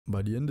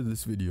By the end of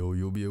this video,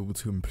 you'll be able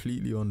to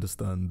completely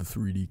understand the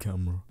 3D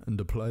camera and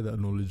apply that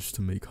knowledge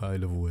to make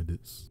high-level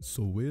edits.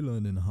 So we're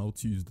learning how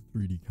to use the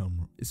 3D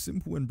camera. It's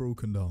simple when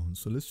broken down,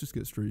 so let's just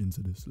get straight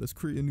into this. Let's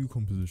create a new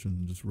composition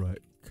and just write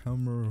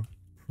camera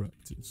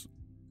practice.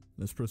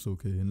 Let's press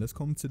OK and let's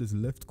come to this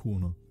left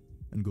corner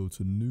and go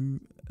to new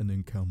and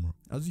then camera.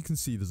 As you can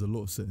see, there's a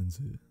lot of settings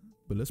here,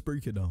 but let's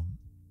break it down.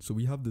 So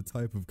we have the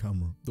type of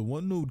camera. The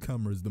one node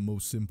camera is the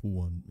most simple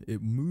one.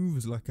 It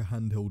moves like a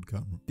handheld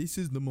camera. This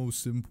is the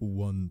most simple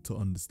one to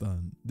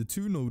understand. The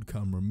two node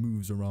camera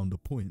moves around a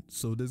point.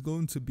 So there's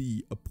going to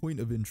be a point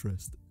of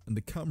interest and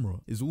the camera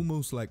is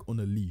almost like on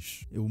a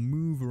leash. It will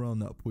move around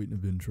that point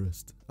of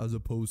interest as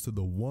opposed to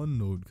the one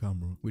node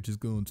camera, which is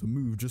going to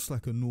move just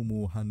like a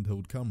normal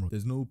handheld camera.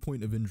 There's no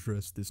point of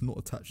interest. It's not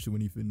attached to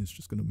anything. It's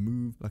just going to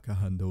move like a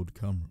handheld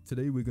camera.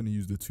 Today we're going to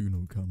use the two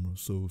node camera.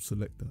 So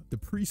select that. The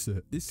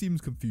preset, this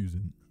seems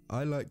confusing.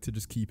 I like to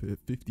just keep it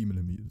at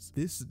 50mm.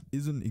 This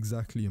isn't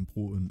exactly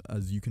important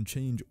as you can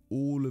change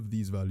all of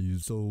these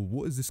values. So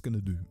what is this going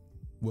to do?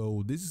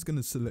 Well, this is going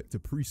to select a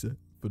preset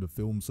for the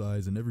film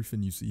size and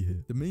everything you see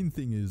here. The main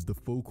thing is the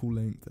focal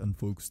length and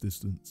focus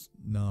distance.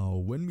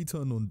 Now, when we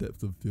turn on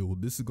depth of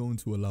field, this is going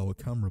to allow a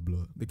camera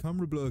blur. The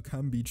camera blur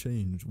can be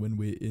changed when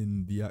we're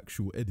in the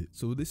actual edit.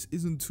 So this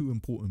isn't too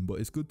important, but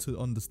it's good to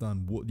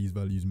understand what these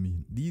values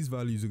mean. These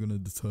values are going to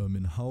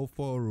determine how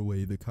far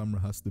away the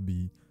camera has to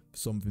be for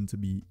something to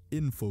be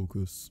in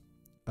focus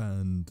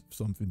and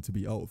something to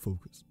be out of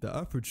focus. The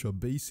aperture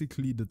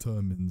basically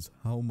determines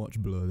how much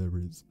blur there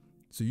is.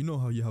 So you know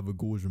how you have a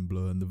Gaussian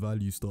blur and the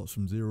value starts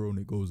from 0 and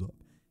it goes up.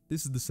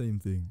 This is the same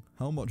thing.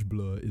 How much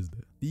blur is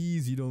there?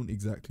 These you don't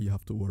exactly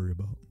have to worry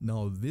about.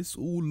 Now this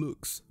all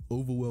looks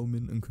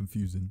overwhelming and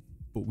confusing,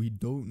 but we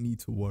don't need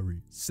to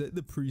worry. Set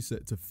the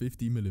preset to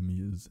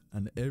 50mm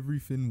and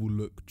everything will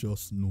look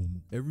just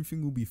normal.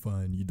 Everything will be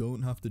fine. You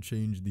don't have to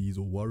change these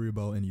or worry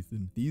about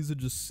anything. These are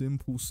just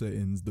simple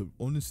settings that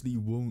honestly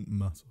won't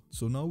matter.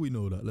 So now we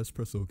know that, let's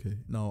press OK.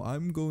 Now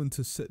I'm going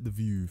to set the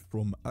view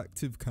from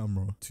active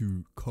camera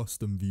to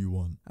custom view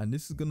 1. And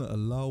this is going to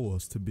allow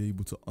us to be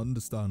able to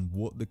understand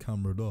what the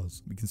camera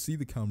does. We can see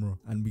the camera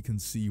and we can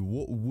see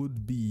what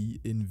would be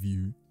in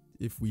view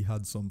if we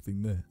had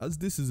something there. As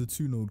this is a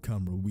two node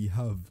camera, we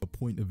have a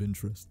point of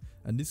interest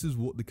and this is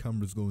what the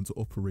camera is going to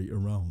operate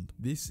around.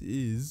 This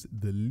is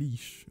the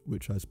leash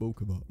which I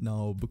spoke about.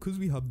 Now, because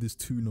we have this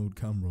two node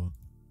camera,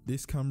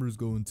 this camera is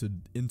going to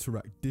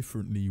interact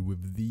differently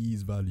with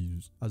these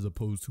values as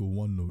opposed to a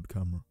one node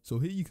camera. So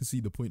here you can see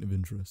the point of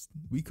interest.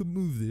 We could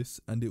move this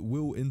and it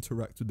will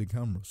interact with the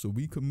camera. So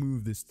we can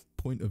move this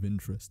point of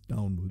interest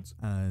downwards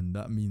and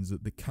that means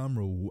that the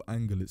camera will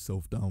angle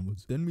itself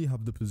downwards. Then we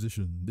have the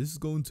position. This is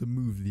going to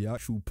move the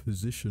actual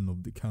position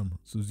of the camera.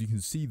 So as you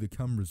can see, the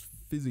camera is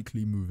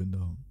physically moving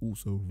down.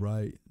 Also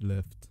right,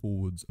 left,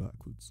 forwards,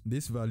 backwards.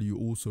 This value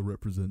also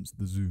represents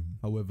the zoom.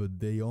 However,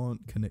 they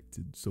aren't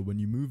connected. So when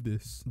you move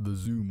this, the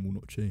zoom will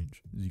not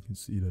change, as you can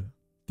see there.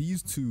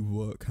 These two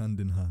work hand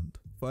in hand.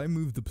 If I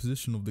move the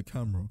position of the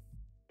camera,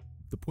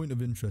 the point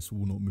of interest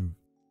will not move.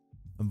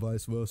 And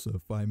vice versa,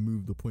 if I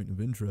move the point of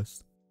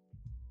interest,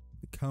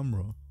 the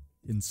camera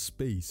in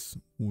space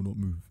will not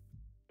move.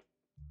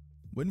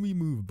 When we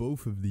move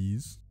both of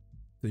these,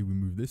 say we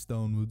move this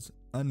downwards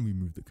and we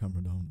move the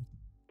camera downwards,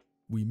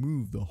 we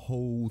move the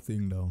whole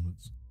thing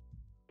downwards.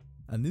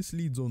 And this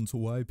leads on to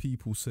why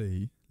people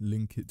say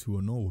link it to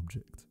a null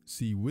object.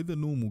 See, with a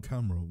normal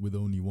camera with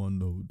only one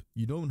node,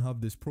 you don't have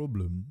this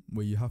problem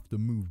where you have to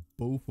move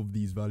both of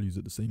these values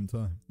at the same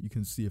time. You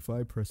can see if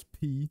I press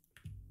P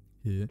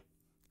here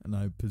and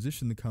I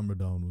position the camera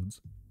downwards,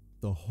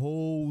 the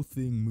whole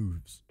thing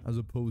moves, as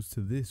opposed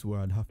to this where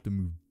I'd have to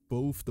move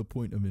both the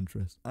point of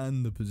interest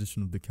and the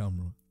position of the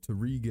camera to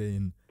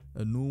regain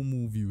a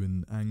normal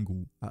viewing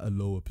angle at a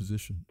lower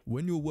position.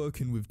 When you're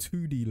working with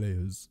 2D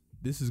layers,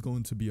 this is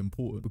going to be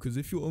important because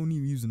if you're only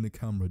using the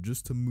camera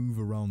just to move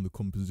around the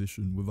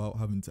composition without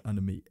having to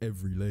animate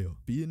every layer,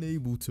 being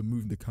able to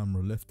move the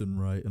camera left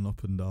and right and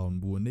up and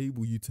down will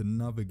enable you to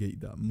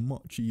navigate that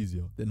much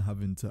easier than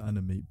having to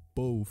animate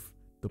both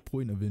the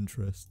point of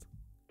interest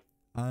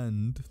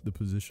and the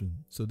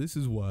position. So this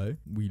is why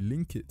we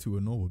link it to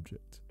a null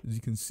object. As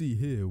you can see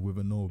here with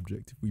a null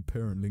object, if we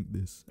parent link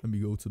this and we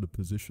go to the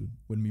position,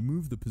 when we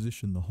move the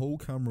position, the whole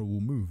camera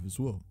will move as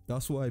well.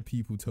 That's why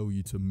people tell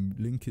you to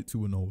link it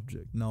to a null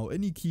object. Now,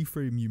 any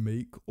keyframe you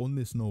make on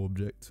this null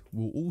object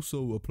will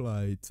also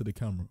apply to the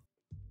camera.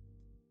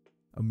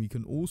 And we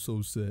can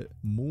also set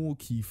more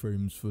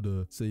keyframes for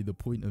the, say, the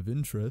point of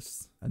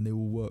interest, and they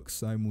will work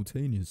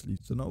simultaneously.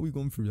 So now we've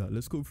gone through that,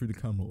 let's go through the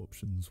camera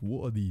options.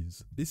 What are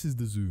these? This is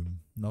the zoom.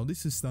 Now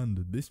this is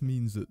standard. This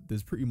means that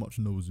there's pretty much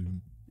no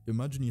zoom.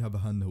 Imagine you have a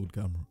handheld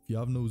camera. If you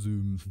have no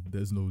zoom,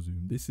 there's no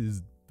zoom. This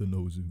is the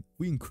no zoom. If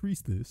we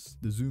increase this,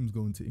 the zoom's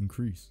going to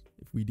increase.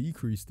 If we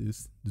decrease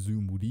this, the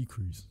zoom will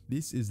decrease.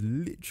 This is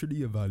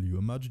literally a value.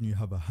 Imagine you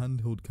have a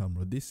handheld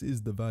camera. This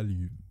is the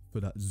value for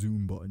that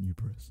zoom button you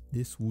press.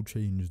 This will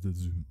change the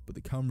zoom, but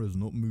the camera is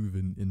not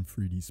moving in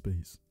 3D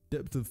space.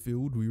 Depth of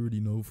field, we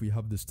already know if we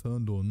have this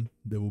turned on,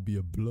 there will be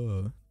a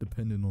blur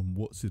depending on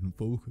what's in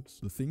focus.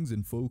 The things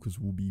in focus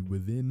will be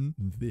within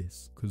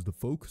this because the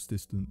focus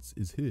distance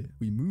is here. If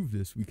we move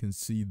this, we can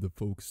see the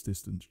focus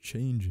distance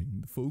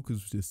changing. The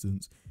focus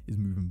distance is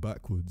moving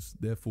backwards.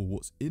 Therefore,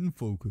 what's in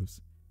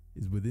focus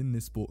is within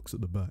this box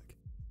at the back.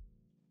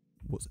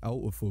 What's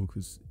out of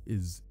focus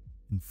is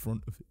in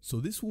front of it. So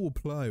this will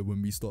apply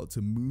when we start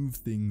to move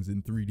things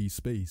in 3D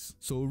space.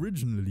 So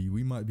originally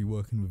we might be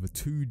working with a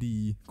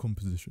 2D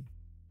composition.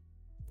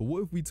 But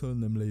what if we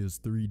turn them layers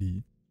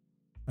 3D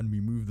and we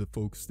move the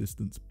focus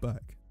distance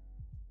back?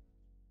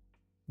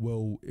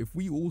 Well, if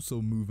we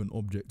also move an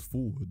object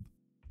forward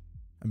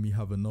and we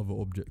have another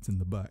object in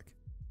the back,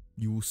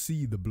 you will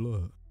see the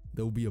blur.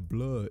 There will be a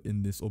blur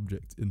in this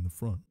object in the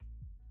front.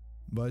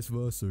 Vice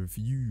versa, if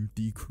you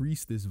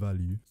decrease this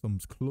value,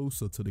 comes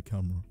closer to the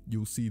camera,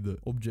 you'll see the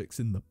objects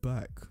in the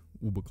back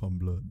will become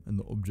blurred and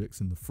the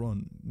objects in the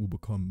front will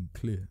become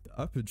clear.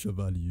 The aperture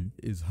value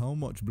is how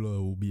much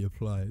blur will be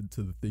applied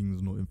to the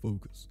things not in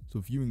focus. So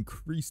if you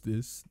increase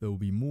this, there will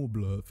be more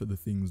blur for the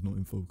things not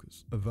in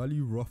focus. A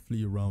value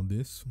roughly around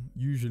this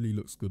usually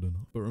looks good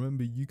enough. But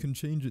remember, you can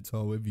change it to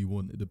however you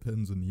want. It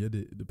depends on the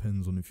edit. It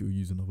depends on if you're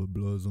using other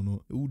blurs or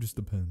not. It all just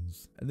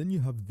depends. And then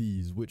you have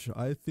these, which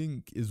I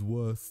think is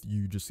worth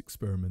you just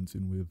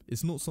experimenting with.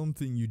 It's not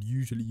something you'd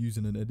usually use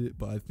in an edit,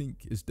 but I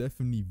think it's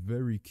definitely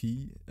very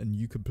key and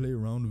you could play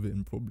around with it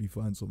and probably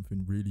find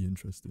something really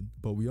interesting.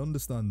 But we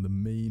understand the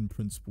main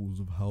principles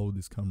of how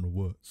this camera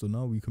works. So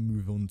now we can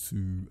move on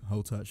to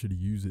how to actually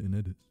use it in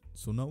edits.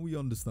 So now we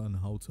understand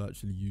how to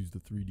actually use the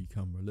 3D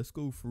camera. Let's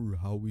go through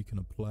how we can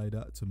apply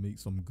that to make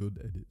some good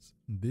edits.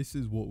 This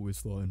is what we're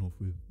starting off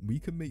with. We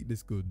can make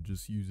this good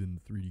just using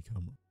the 3D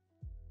camera.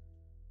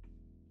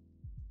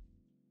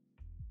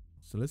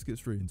 So let's get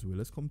straight into it.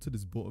 Let's come to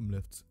this bottom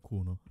left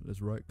corner.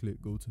 Let's right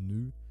click, go to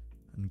new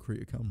and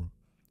create a camera.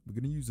 We're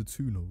going to use a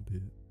 2 node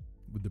here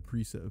with the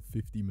preset of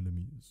 50mm.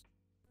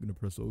 We're going to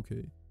press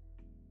OK.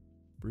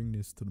 Bring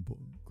this to the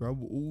bottom.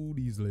 Grab all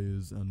these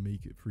layers and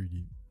make it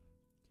 3D.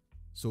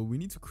 So we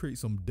need to create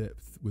some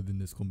depth within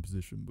this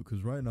composition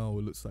because right now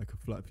it looks like a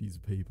flat piece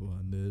of paper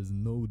and there's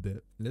no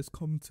depth. Let's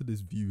come to this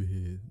view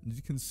here. As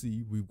you can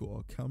see, we've got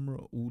our camera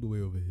all the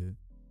way over here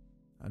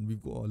and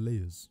we've got our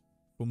layers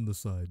from the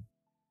side.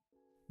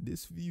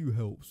 This view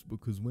helps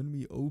because when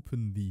we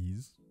open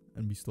these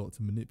and we start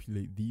to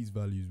manipulate these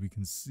values, we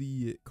can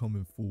see it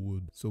coming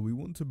forward. So we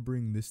want to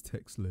bring this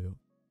text layer,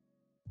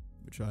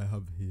 which I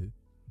have here,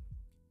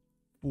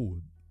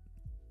 forward.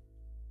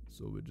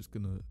 So we're just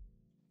gonna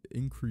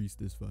increase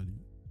this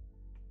value.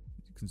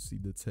 You can see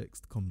the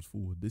text comes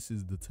forward. This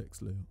is the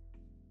text layer.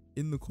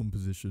 In the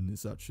composition,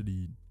 it's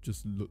actually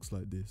just looks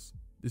like this.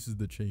 This is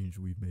the change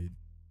we've made.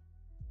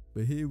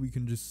 But here we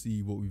can just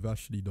see what we've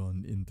actually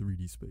done in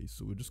 3D space.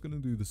 So we're just gonna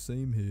do the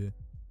same here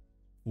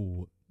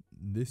for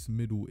this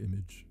middle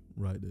image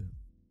right there.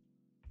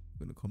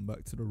 We're gonna come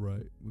back to the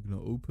right. We're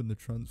gonna open the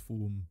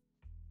transform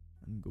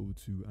and go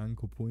to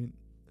anchor point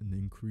and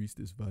increase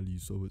this value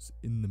so it's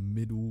in the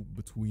middle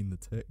between the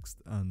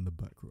text and the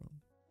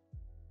background.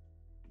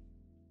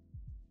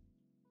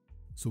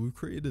 So we've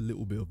created a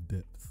little bit of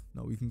depth.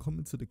 Now we can come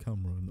into the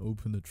camera and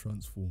open the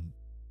transform.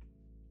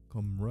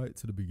 Come right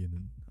to the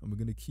beginning and we're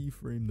going to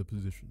keyframe the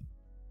position.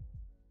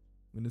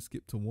 I'm going to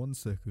skip to 1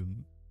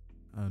 second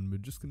and we're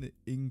just going to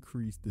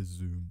increase the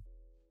zoom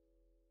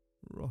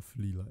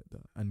roughly like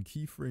that and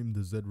keyframe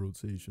the Z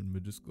rotation. We're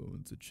just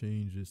going to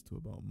change this to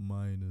about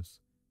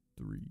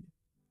 -3.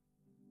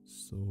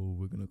 So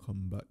we're going to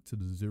come back to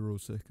the 0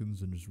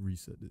 seconds and just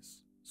reset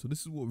this. So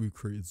this is what we've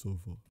created so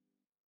far.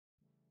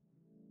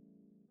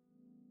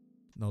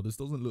 Now this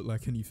doesn't look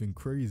like anything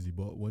crazy,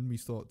 but when we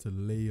start to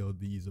layer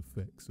these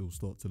effects, it'll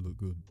start to look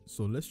good.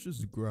 So let's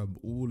just grab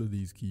all of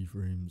these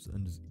keyframes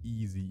and just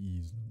ease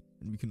them.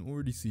 And we can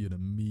already see an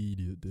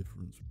immediate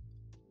difference.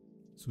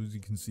 So as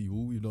you can see,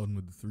 all we've done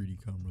with the 3D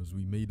camera is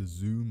we made a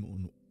zoom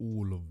on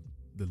all of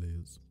the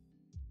layers.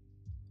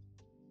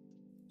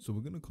 So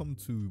we're going to come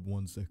to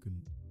 1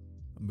 second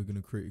and we're going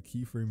to create a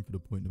keyframe for the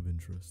point of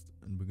interest.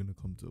 And we're going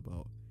to come to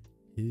about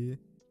here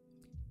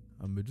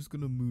and we're just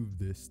going to move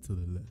this to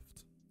the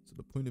left. So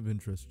the point of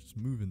interest, just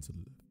move into the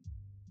left.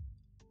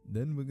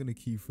 Then we're going to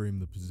keyframe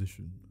the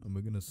position and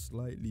we're going to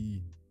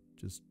slightly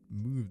just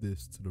move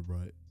this to the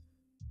right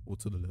or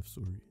to the left,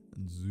 sorry,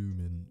 and zoom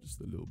in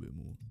just a little bit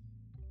more.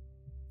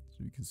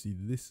 So you can see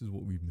this is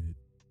what we've made.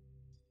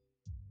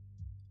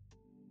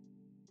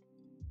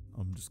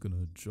 I'm just going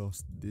to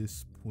adjust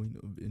this point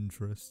of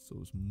interest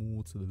so it's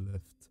more to the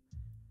left.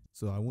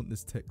 So I want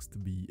this text to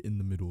be in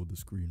the middle of the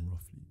screen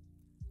roughly.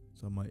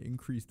 So I might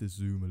increase this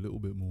zoom a little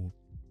bit more.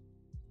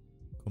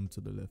 Come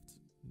to the left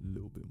a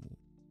little bit more.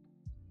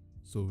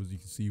 So as you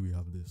can see, we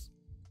have this.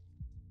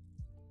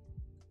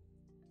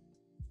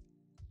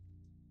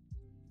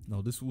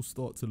 Now this will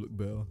start to look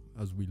better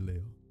as we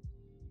layer.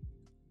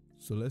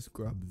 So let's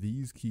grab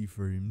these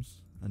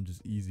keyframes and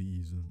just ease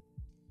them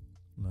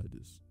like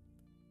this.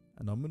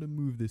 And I'm going to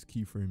move this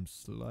keyframe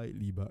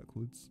slightly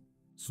backwards.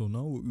 So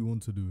now what we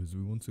want to do is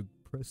we want to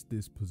press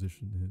this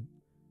position here.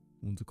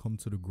 We want to come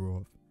to the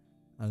graph.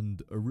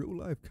 And a real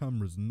life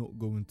camera is not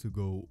going to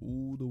go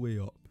all the way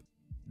up.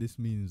 This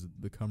means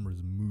the camera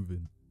is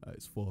moving at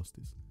its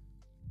fastest.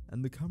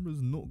 And the camera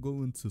is not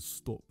going to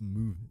stop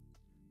moving.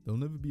 There'll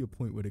never be a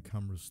point where the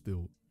camera's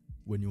still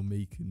when you're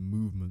making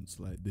movements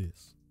like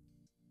this.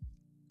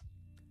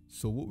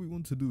 So what we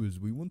want to do is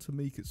we want to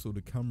make it so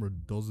the camera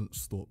doesn't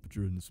stop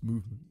during this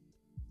movement.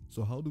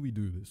 So how do we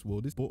do this?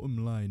 Well, this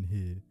bottom line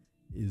here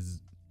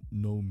is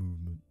no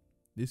movement.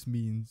 This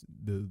means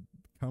the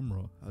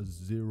camera has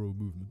zero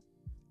movement.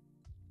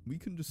 We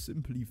can just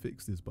simply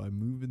fix this by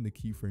moving the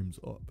keyframes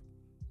up.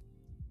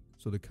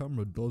 So the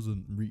camera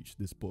doesn't reach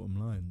this bottom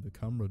line. The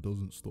camera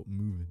doesn't stop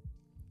moving.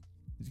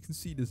 As you can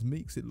see, this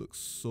makes it look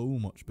so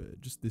much better.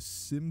 Just this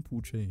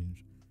simple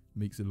change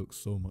makes it look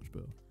so much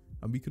better.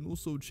 And we can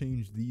also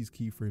change these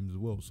keyframes as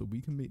well. So we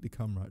can make the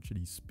camera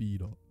actually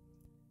speed up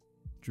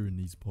during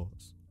these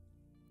parts.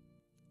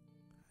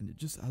 And it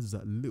just adds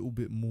that little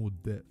bit more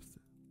depth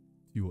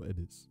to your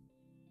edits.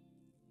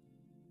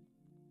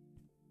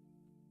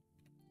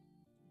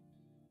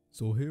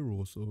 So here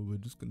also, we're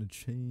just going to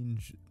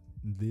change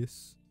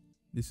this.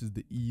 This is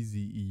the easy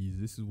ease.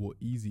 This is what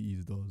easy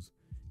ease does.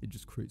 It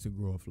just creates a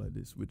graph like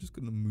this. We're just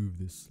going to move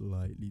this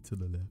slightly to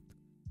the left.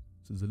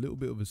 So there's a little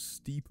bit of a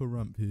steeper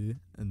ramp here,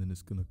 and then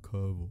it's going to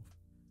curve off.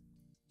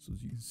 So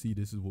as you can see,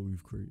 this is what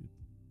we've created.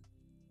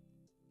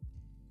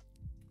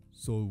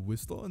 So we're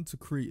starting to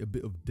create a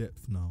bit of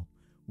depth now.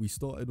 We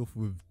started off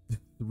with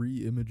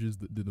 3 images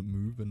that didn't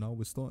move, and now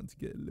we're starting to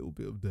get a little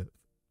bit of depth.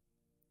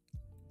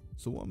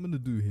 So what I'm going to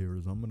do here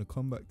is I'm going to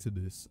come back to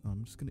this.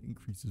 I'm just going to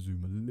increase the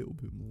zoom a little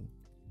bit more.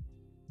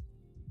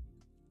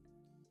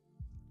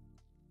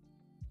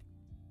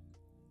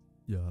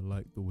 Yeah, I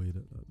like the way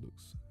that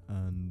looks.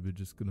 And we're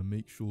just going to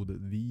make sure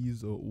that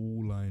these are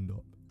all lined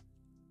up.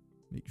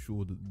 Make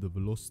sure that the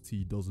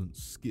velocity doesn't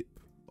skip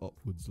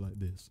upwards like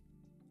this.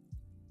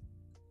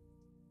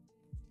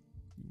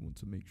 You want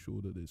to make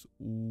sure that it's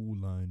all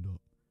lined up.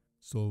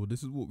 So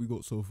this is what we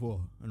got so far.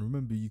 And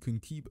remember, you can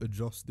keep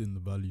adjusting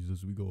the values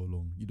as we go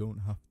along. You don't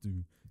have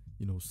to,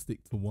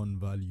 stick to one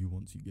value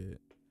once you get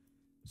it.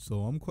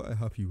 So I'm quite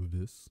happy with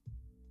this.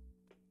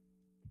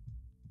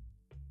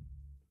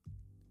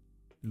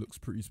 It looks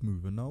pretty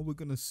smooth. And now we're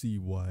going to see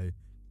why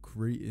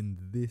creating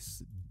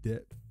this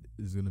depth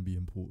is going to be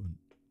important.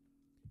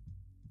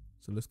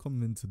 So let's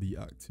come into the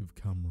active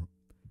camera.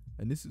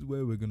 And this is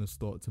where we're going to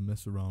start to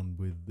mess around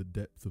with the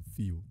depth of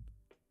field.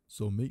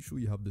 So make sure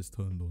you have this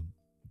turned on.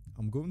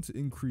 I'm going to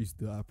increase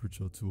the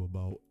aperture to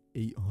about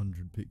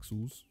 800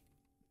 pixels.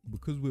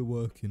 Because we're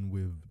working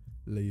with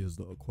layers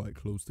that are quite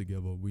close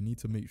together, we need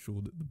to make sure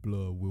that the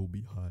blur will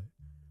be high.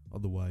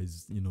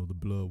 Otherwise, the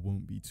blur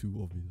won't be too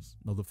obvious.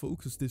 Now, the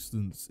focus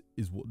distance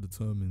is what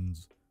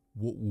determines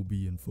what will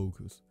be in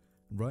focus.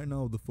 Right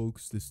now, the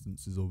focus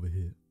distance is over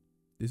here.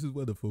 This is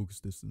where the focus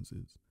distance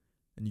is.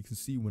 And you can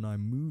see when I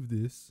move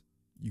this,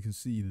 you can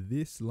see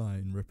this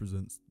line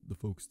represents the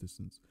focus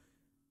distance.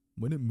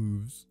 When it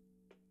moves,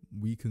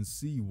 we can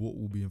see what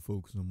will be in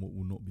focus and what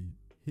will not be.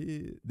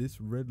 Here,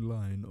 this red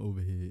line over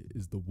here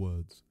is the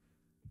words.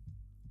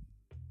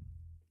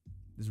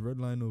 This red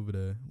line over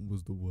there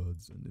was the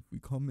words. And if we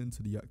come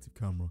into the active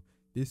camera,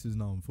 this is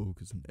now in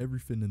focus and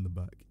everything in the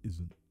back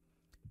isn't.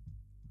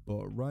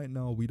 But right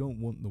now, we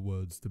don't want the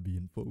words to be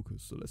in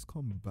focus. So let's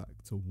come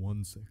back to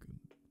 1 second.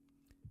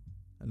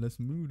 And let's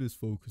move this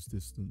focus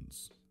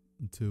distance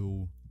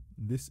until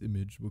this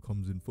image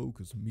becomes in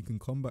focus. And we can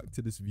come back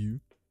to this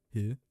view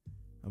here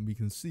and we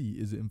can see,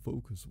 is it in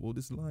focus? Well,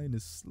 this line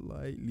is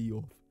slightly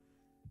off.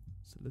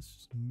 So let's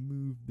just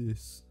move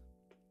this.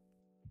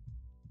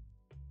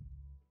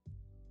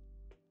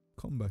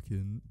 Come back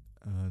in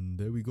and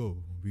there we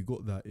go. We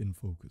got that in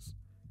focus.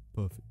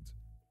 Perfect.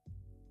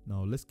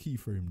 Now let's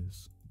keyframe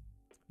this.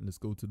 And let's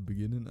go to the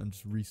beginning and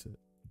just reset.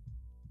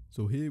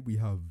 So here we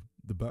have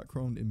the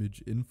background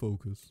image in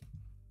focus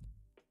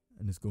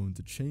and it's going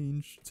to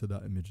change to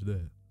that image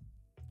there.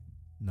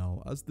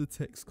 Now as the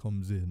text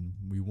comes in,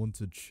 we want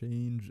to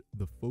change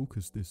the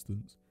focus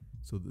distance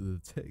so that the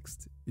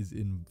text is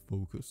in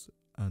focus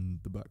and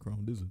the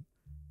background isn't.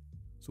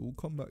 So we'll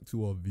come back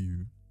to our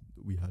view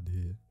that we had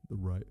here, the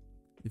right.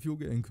 If you're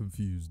getting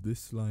confused,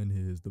 this line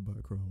here is the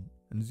background.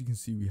 And as you can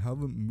see, we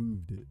haven't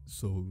moved it.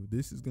 So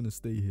this is going to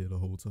stay here the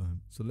whole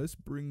time. So let's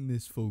bring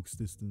this focus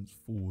distance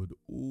forward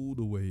all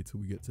the way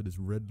till we get to this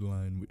red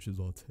line, which is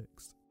our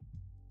text.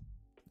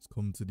 Let's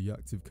come to the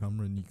active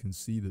camera and you can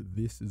see that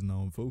this is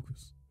now in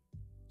focus.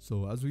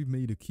 So as we've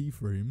made a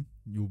keyframe,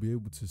 you'll be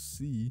able to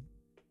see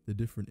the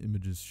different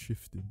images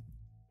shifting.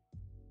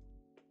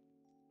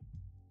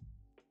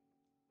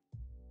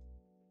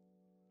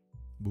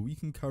 But we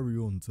can carry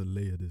on to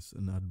layer this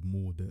and add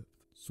more depth.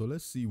 So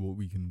let's see what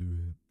we can do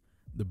here.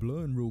 The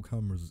blur in real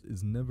cameras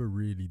is never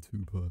really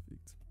too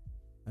perfect.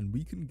 And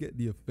we can get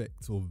the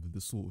effect of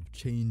the sort of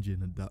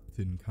changing,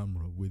 adapting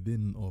camera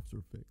within After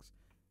Effects.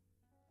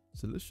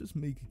 So let's just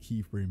make a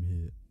keyframe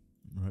here,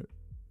 right?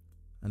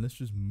 And let's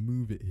just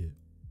move it here.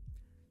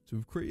 So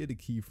we've created a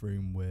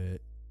keyframe where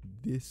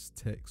this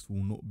text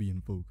will not be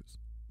in focus.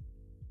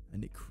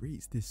 And it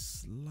creates this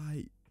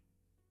slight,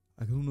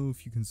 I don't know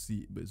if you can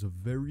see it, but it's a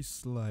very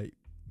slight,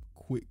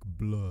 quick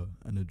blur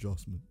and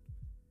adjustment.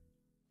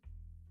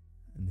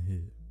 And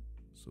here,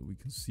 so we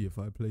can see if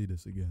I play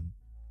this again,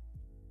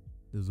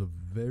 there's a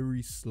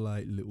very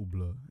slight little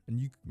blur. And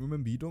you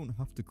remember, you don't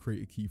have to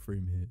create a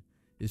keyframe here.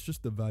 It's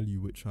just the value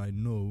which I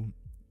know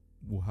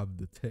will have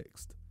the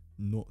text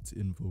not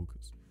in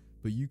focus.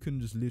 But you can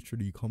just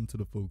literally come to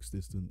the focus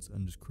distance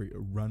and just create a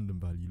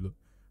random value. Look,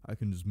 I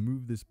can just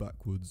move this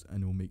backwards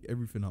and it will make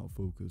everything out of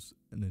focus.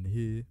 And then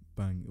here,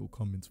 bang, it will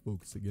come into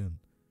focus again.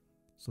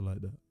 So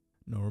like that.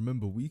 Now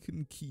remember, we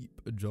can keep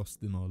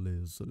adjusting our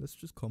layers. So let's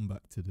just come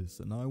back to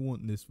this. And I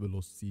want this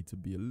velocity to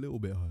be a little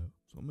bit higher.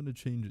 So I'm going to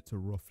change it to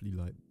roughly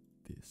like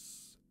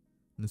this.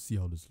 And let's see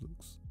how this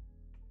looks.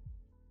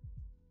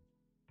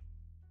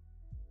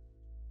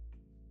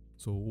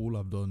 So all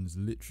I've done is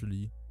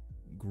literally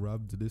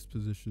grabbed this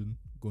position,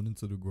 gone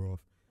into the graph,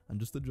 and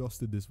just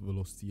adjusted this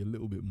velocity a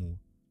little bit more.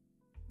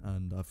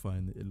 And I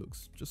find that it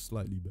looks just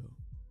slightly better.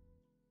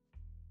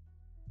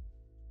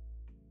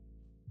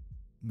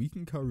 We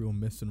can carry on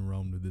messing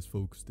around with this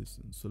focus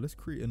distance. So let's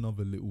create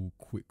another little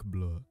quick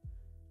blur.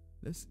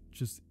 Let's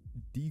just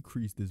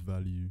decrease this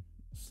value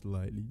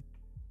slightly.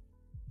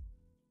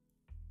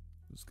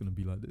 It's going to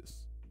be like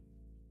this.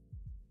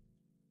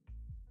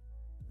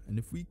 And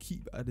if we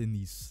keep adding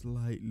these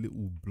slight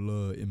little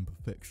blur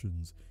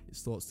imperfections, it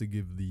starts to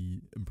give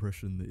the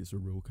impression that it's a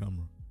real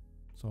camera.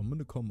 So I'm going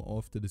to come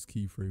after this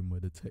keyframe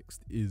where the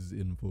text is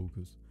in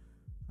focus.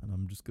 And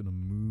I'm just going to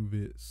move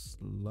it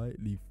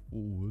slightly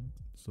forward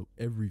so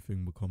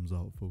everything becomes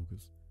out of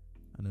focus.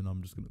 And then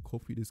I'm just going to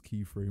copy this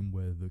keyframe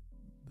where the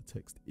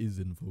text is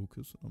in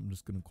focus. I'm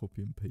just going to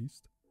copy and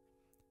paste.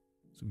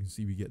 So we can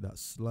see we get that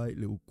slight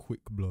little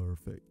quick blur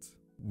effect.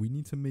 We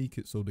need to make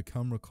it so the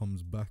camera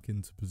comes back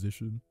into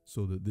position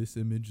so that this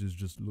image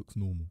just looks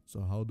normal.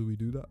 So how do we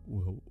do that?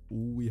 Well,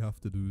 all we have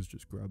to do is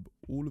just grab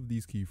all of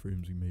these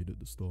keyframes we made at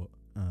the start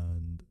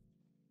and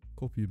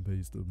copy and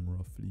paste them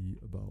roughly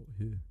about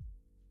here.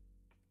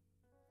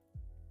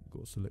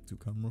 Got to select your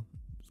camera,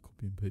 just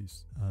copy and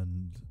paste,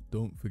 and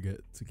don't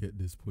forget to get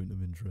this point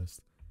of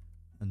interest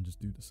and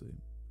just do the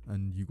same.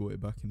 And you got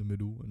it back in the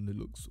middle and it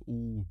looks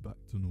all back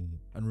to normal.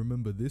 And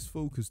remember, this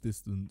focus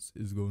distance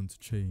is going to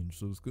change,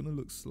 so it's going to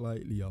look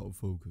slightly out of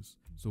focus.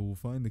 So we'll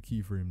find the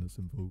keyframe that's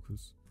in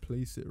focus,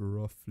 place it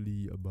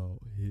roughly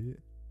about here.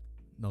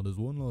 Now there's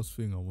one last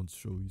thing I want to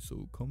show you.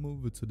 So come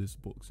over to this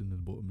box in the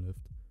bottom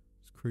left,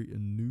 let's create a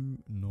new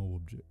null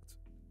object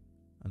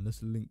and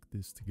let's link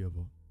this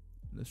together.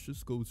 Let's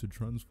just go to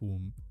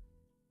transform,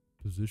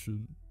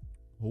 position,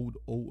 hold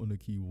Alt on the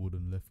keyboard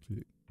and left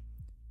click.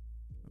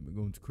 And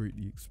we're going to create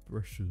the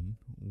expression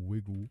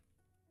wiggle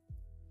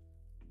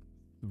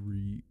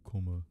 3,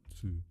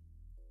 2.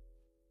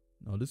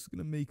 Now this is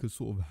going to make a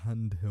sort of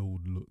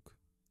handheld look.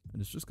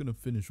 And it's just going to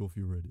finish off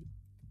your edit.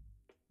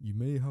 You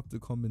may have to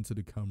come into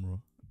the camera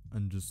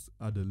and just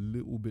add a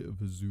little bit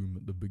of a zoom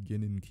at the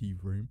beginning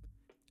keyframe.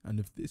 And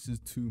if this is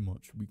too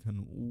much, we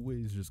can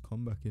always just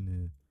come back in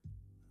here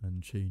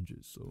and change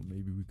it. So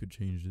maybe we could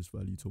change this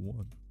value to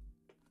 1.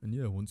 And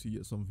yeah, once you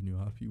get something you're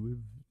happy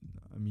with,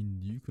 I mean,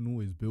 you can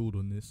always build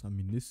on this. I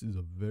mean, this is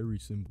a very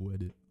simple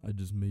edit. I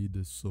just made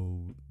this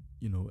so,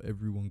 you know,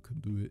 everyone can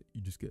do it.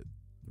 You just get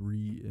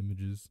 3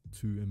 images,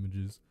 2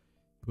 images,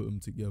 put them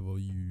together,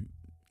 you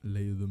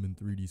layer them in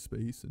 3D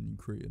space and you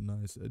create a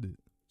nice edit.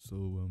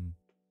 So,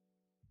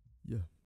 yeah.